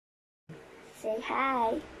Say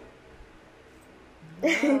hi.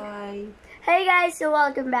 Hi. Hey guys! So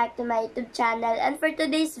welcome back to my YouTube channel. And for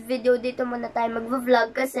today's video, dito muna tayo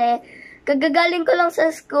mag-vlog kasi kagagaling ko lang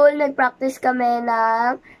sa school. Nag-practice kami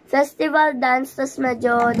ng festival dance. Tapos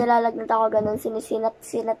medyo nilalagnat ako ganun.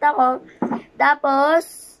 Sinisinat ako.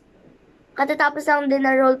 Tapos, katatapos lang din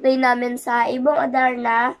na roleplay namin sa Ibong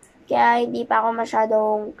Adarna. Kaya hindi pa ako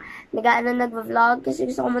masyadong nag-vlog kasi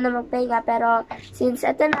gusto ko muna magpahinga. Pero since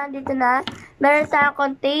ito na, dito na, meron tayong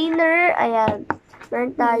container. Ayan.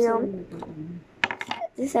 Meron tayong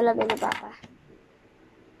sa labi ni Papa.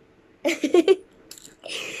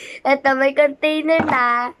 Ito, may container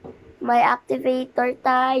na. May activator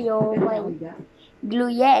tayo. May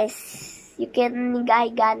glue, yes. You can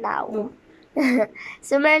higa now.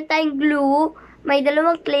 So, meron tayong glue. May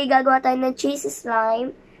dalawang clay. Gagawa tayo ng cheese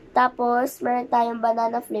slime. Tapos, meron tayong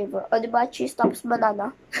banana flavor. O, diba? Cheese tapos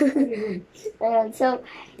banana. Ayan. So,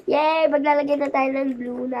 yay! Maglalagay na tayo ng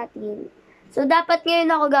glue natin. So, dapat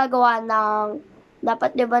ngayon ako gagawa ng...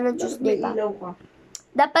 Dapat, diba, ng Tuesday pa?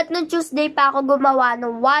 Dapat nung Tuesday pa ako gumawa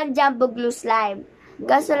ng 1 jumbo glue slime.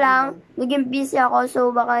 Kaso lang, naging busy ako.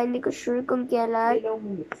 So, baka hindi ko sure kung kailan.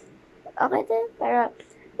 Okay, din. Pero,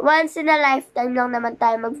 once in a lifetime lang naman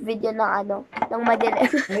tayo mag-video ng ano, ng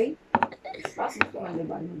madilim.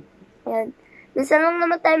 Ayan. Minsan lang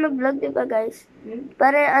naman tayo mag-vlog, diba, guys?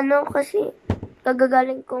 Para ano, kasi,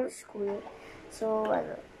 kagagaling kong school. So,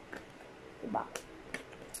 ano, diba?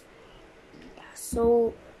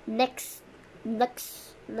 So, next,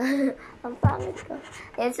 ang pangit ko.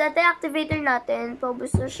 Ayan, so ito yung activator natin.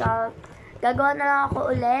 Paubos na siya. Gagawa na lang ako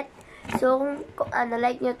ulit. So, kung ano,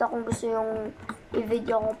 like nyo to kung gusto yung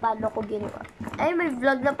i-video kung paano ko ginawa. Ay, may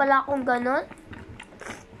vlog na pala akong ganun.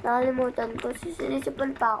 Nakalimutan ko.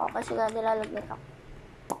 Sinisipan pa ako kasi nga nilalagyan ako.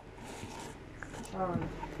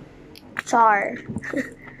 Char.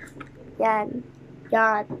 Yan.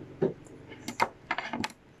 Yan.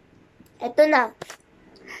 Ito na.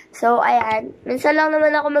 So, ayan. Minsan lang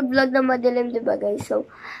naman ako mag-vlog na madilim, diba guys? So,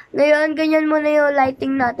 ngayon, ganyan muna yung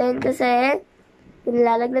lighting natin kasi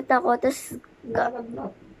nilalagnat ako. Tapos,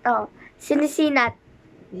 sinisinat.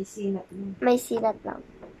 May sinat lang. May sinat lang.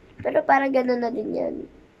 Pero parang gano'n na din yan.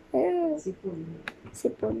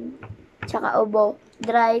 Sipon. Tsaka ubo.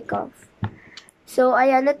 Dry cough. So,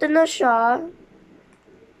 ayan. Ito na siya.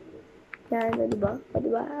 Yan, diba?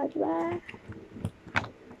 Diba?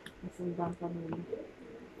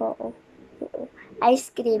 Oo.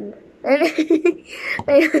 Ice cream.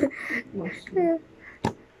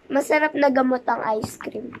 Masarap na gamot ang ice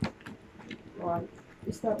cream.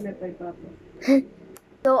 Stop na tayo, Papa.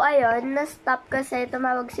 So, ayun. Na-stop kasi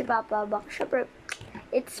tumawag si Papa. Baka syempre,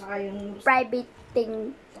 it's private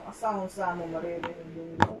thing. Sa mo, maririnig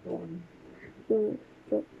yung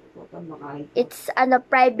It's,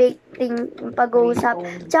 private thing pag-uusap.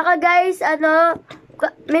 Tsaka, guys,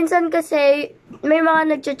 minsan kasi, may mga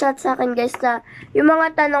nag-chat sa akin, guys, na yung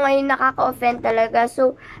mga tanong ay nakaka-offend talaga.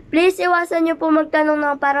 So, please, iwasan nyo po magtanong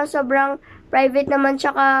ng parang sobrang private naman.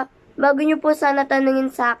 Tsaka, bago nyo po sana tanungin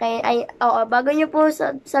sa akin, bago nyo po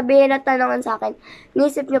sabihin at tanungan sa akin,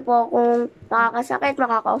 nisip nyo po kung makakasakit,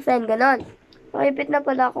 makaka-offend, ganon. Makipit na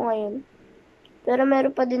pala ako ngayon. Pero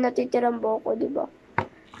meron pa din natitirang buhok ko, diba?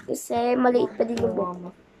 Kasi maliit pa din yung buhok.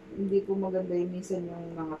 Hindi po maganda yung minsan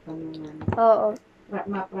yung mga tanungan. Oo.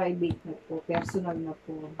 Ma-private na po, personal na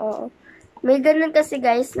po. Oo. May ganun kasi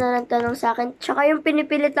guys na nagtanong sa akin. Tsaka yung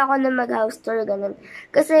pinipilit ako na mag-house tour, ganun.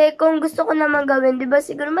 Kasi kung gusto ko naman gawin, diba,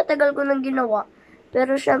 siguro matagal ko nang ginawa.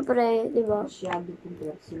 Pero syempre, diba? Masyado pong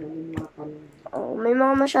personal yung mga tanong. Oo, may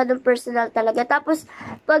mga masyadong personal talaga. Tapos,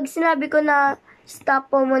 pag sinabi ko na stop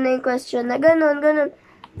po muna yung question na ganun.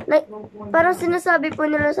 Like, parang sinasabi po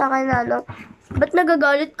nila sa akin na ba't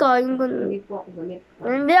nagagalit ka? Yung ganun. Hindi po ako galit.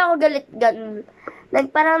 Hindi ako galit, ganun.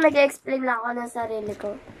 Parang nag-explain lang ako ng sarili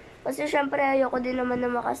ko. Kasi syempre ayoko din naman na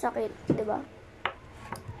makasakit, di ba?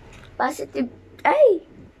 Positive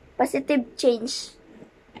change.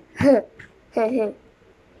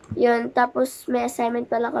 Yun, tapos may assignment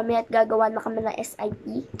pala kami at gagawa na kami ng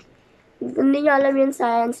SIP. Hindi nyo alam yun,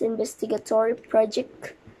 Science Investigatory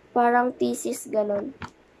Project. Parang thesis, ganun.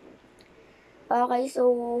 Okay,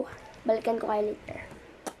 so, balikan ko kayo later.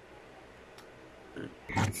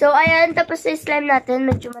 So, ayan, tapos sa slime natin,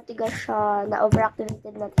 medyo matigas siya,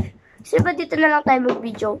 na-overactivated natin. Kasi ba dito na lang tayo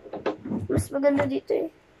mag-video? Mas maganda dito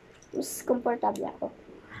eh. Mas komportable ako.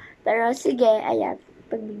 Pero, sige, ayan,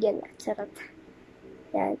 pagbigyan na. Sarap.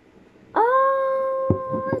 Ayan.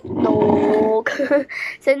 No.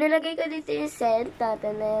 So, nilagay ko dito yung scent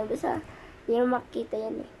natin na basta, hindi na makikita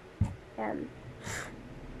yan eh. Ayan.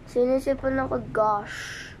 Sinisipon ako,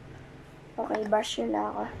 gosh. Okay, brush yun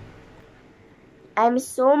na ako. I'm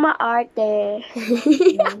so maarte.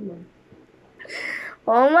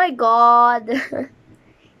 Oh my god.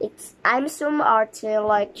 I'm so maarte,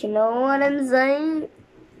 like, you know what I'm saying?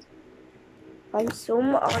 I'm so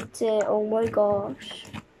maarte. Oh my gosh.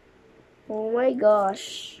 Oh my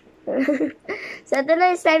gosh. So, ito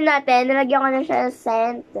na yung slime natin. Nilagyan ko na siya ng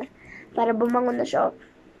scent. Para bumangon na siya.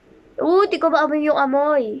 Di ko maamoy yung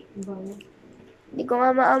amoy. Di ko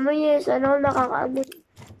nga maamoy eh. Sana nakakaamoy.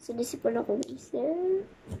 Sinisipon ako ng isa.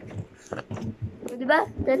 Diba?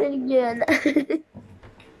 Narinig nyo yan.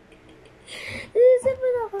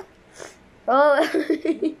 Sinisipon ako. Oh.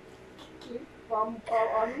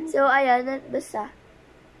 So, ayan. Basta.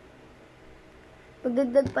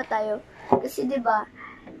 Magdagdag pa tayo. Kasi, diba,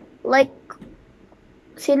 like,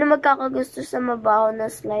 sino magkakagusto sa mabaho na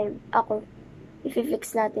slime? Ako.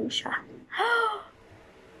 I-fix natin siya.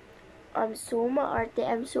 I'm so maarte.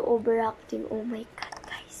 I'm so overacting. Oh my God,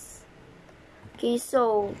 guys. Okay,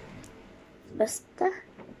 so, basta.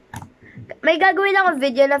 May gagawin akong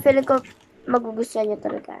video na feeling ko magugustuhan nyo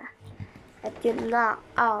talaga. At yun nga,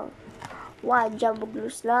 one jumbo glue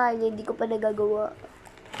slime. Hindi ko pa nagagawa.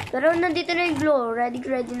 Pero nandito na yung glue. Ready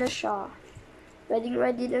na siya.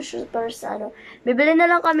 Ready na siya para sa ano. Bibili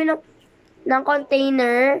na lang kami ng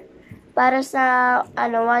container para sa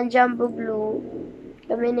one jumbo glue.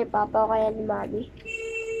 Kami ni Papa o kaya ni Mami.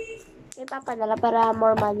 Kay Papa na lang para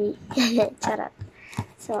more money. Charot.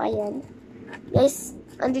 So, ayan. Guys,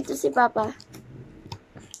 andito si Papa.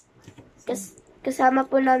 Kasama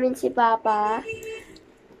po namin si Papa.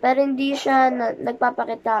 Pero hindi siya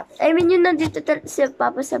nagpapakita. I mean, yun nandito si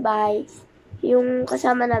Papa sa bahay. Yung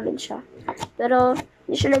kasama namin siya. Pero,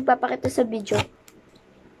 hindi siya nagpapakita sa video.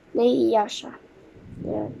 Nahihiya siya.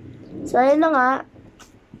 Ayan. So, ayun na nga.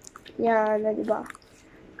 Yan, diba?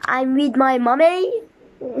 I'm with my mommy.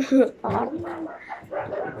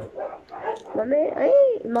 Mommy,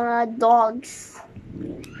 ay, mga dogs.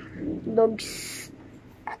 Dogs.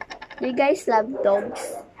 Do you guys love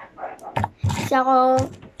dogs? Kasi ako,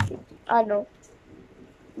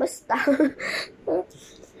 basta.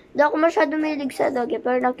 Hindi ako masyado mahilig sa dog,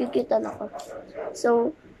 pero nakikita na ako. So,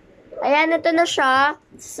 ayan, ito na siya.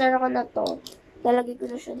 Sasara ko na to. Lalagay ko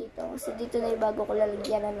na siya dito. Kasi dito na yung bago ko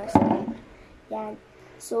lalagyan na nasa. Yan.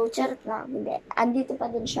 So, charot na. Hindi. Andito pa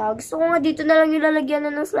din siya. Gusto ko nga dito na lang yung lalagyan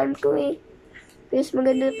na ng slime ko eh. Mas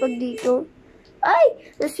maganda pag dito.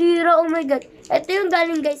 Ay! Nasira. Oh my God. Ito yung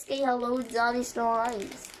galing guys kay Hello Johnny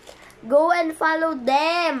Slimes. Go and follow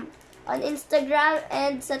them on Instagram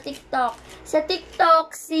and sa TikTok. Sa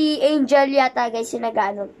TikTok, si Angel yata guys yung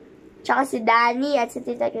nag-ano. Tsaka si Danny at si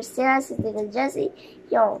Tita Christina, si Tita Jessie.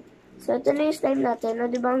 Yo. So, ito na yung slime natin. O,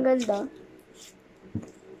 diba ang ganda?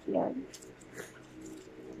 Yan.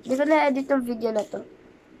 Hindi ko na-edit yung video na to.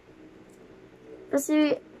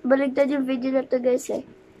 Kasi, baligtad yung video na to guys eh.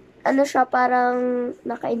 Ano siya, parang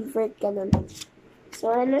naka-invert ka nun. So,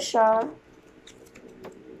 ano siya?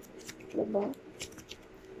 Diba?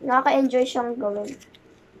 Nakaka-enjoy siyang gawin.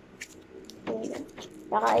 Ayan.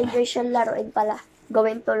 Nakaka-enjoy siyang laruin pala.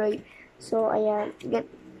 Gawin tuloy. So, ayan.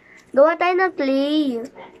 Gawa tayo ng clay.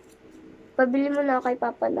 Pabili mo na kay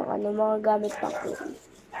Papa ng mga gamit pa clay.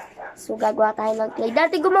 So, gagawa tayo ng clay.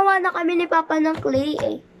 Dati gumawa na kami ni Papa ng clay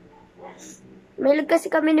eh. Mahilig kasi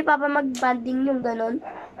kami ni Papa mag-banding yung ganun.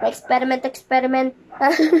 Experiment.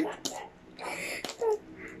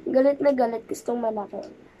 Galit na galit. Gustong malaki.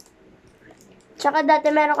 Tsaka dati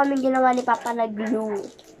meron kami ginawa ni Papa na glue.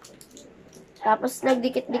 Tapos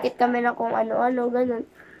nagdikit-dikit kami na kung ano-ano, ganun.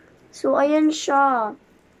 So, ayan siya.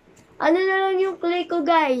 Ano na lang yung clay ko,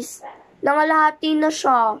 guys? Nangalahati na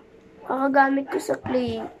siya. Kakagamit ko sa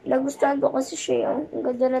clay. Nagustuhan ko kasi siya. Ang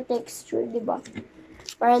ganda na texture, diba?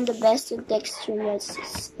 Parang the best yung texture niya.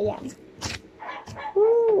 Ayan.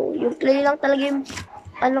 Woo! Yung clay lang talaga yung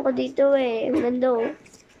ko dito eh. Ang ganda oh.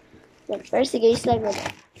 Pero sige, slime na.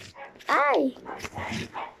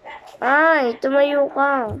 Ay, tumayo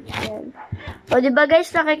ka. Ayan. O, diba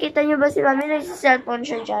guys, nakikita nyo ba si Mami? Nagsi-cellphone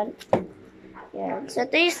siya dyan. Ayan. So,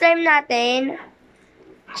 ito yung slime natin.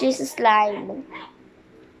 Cheese slime.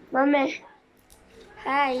 Mami.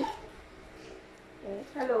 Hi.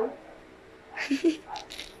 Hello.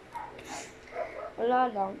 Wala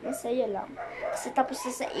lang. Masaya lang. Kasi tapos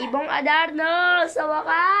na sa ibong Adarno. Sa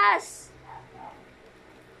wakas.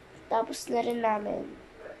 Tapos na rin namin.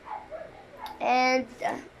 And,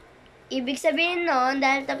 ibig sabihin nun,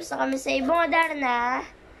 dahil tapos na kami sa ibong Adarna,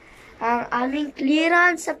 ang aming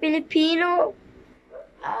clearance sa Pilipino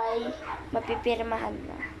ay mapipirmahan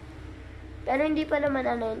na. Pero hindi pa naman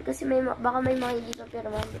ano yun, kasi baka may mga hindi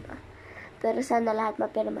mapirmahan, diba? Pero sana lahat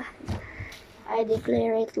mapirmahan. I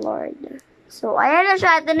declare it, Lord. So, ayan na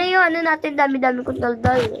siya. Ito na yung ano natin. Dami-dami kong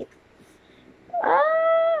daldal eh.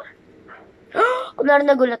 Kunwari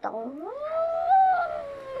nagulat ako.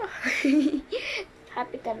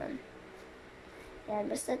 Happy ka nun.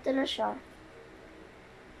 Ayan, basta ito na siya.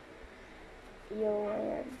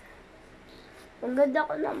 Ayan. Ang ganda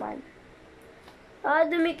ko naman.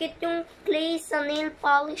 Dumikit yung clay sa nail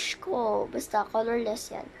polish ko. Basta,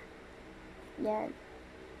 colorless yan. Yan.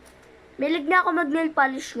 Milig na ako mag-nail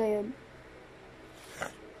polish ngayon.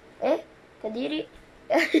 Kadiri.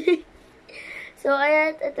 So,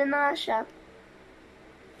 ayan, ito na nga siya.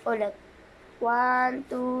 Ulit. 1,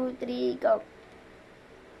 2, 3, go.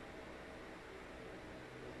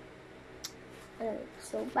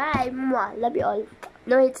 So, bye. Mwah. Love you all.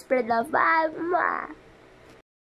 No hate, spread love. Bye. Mwah.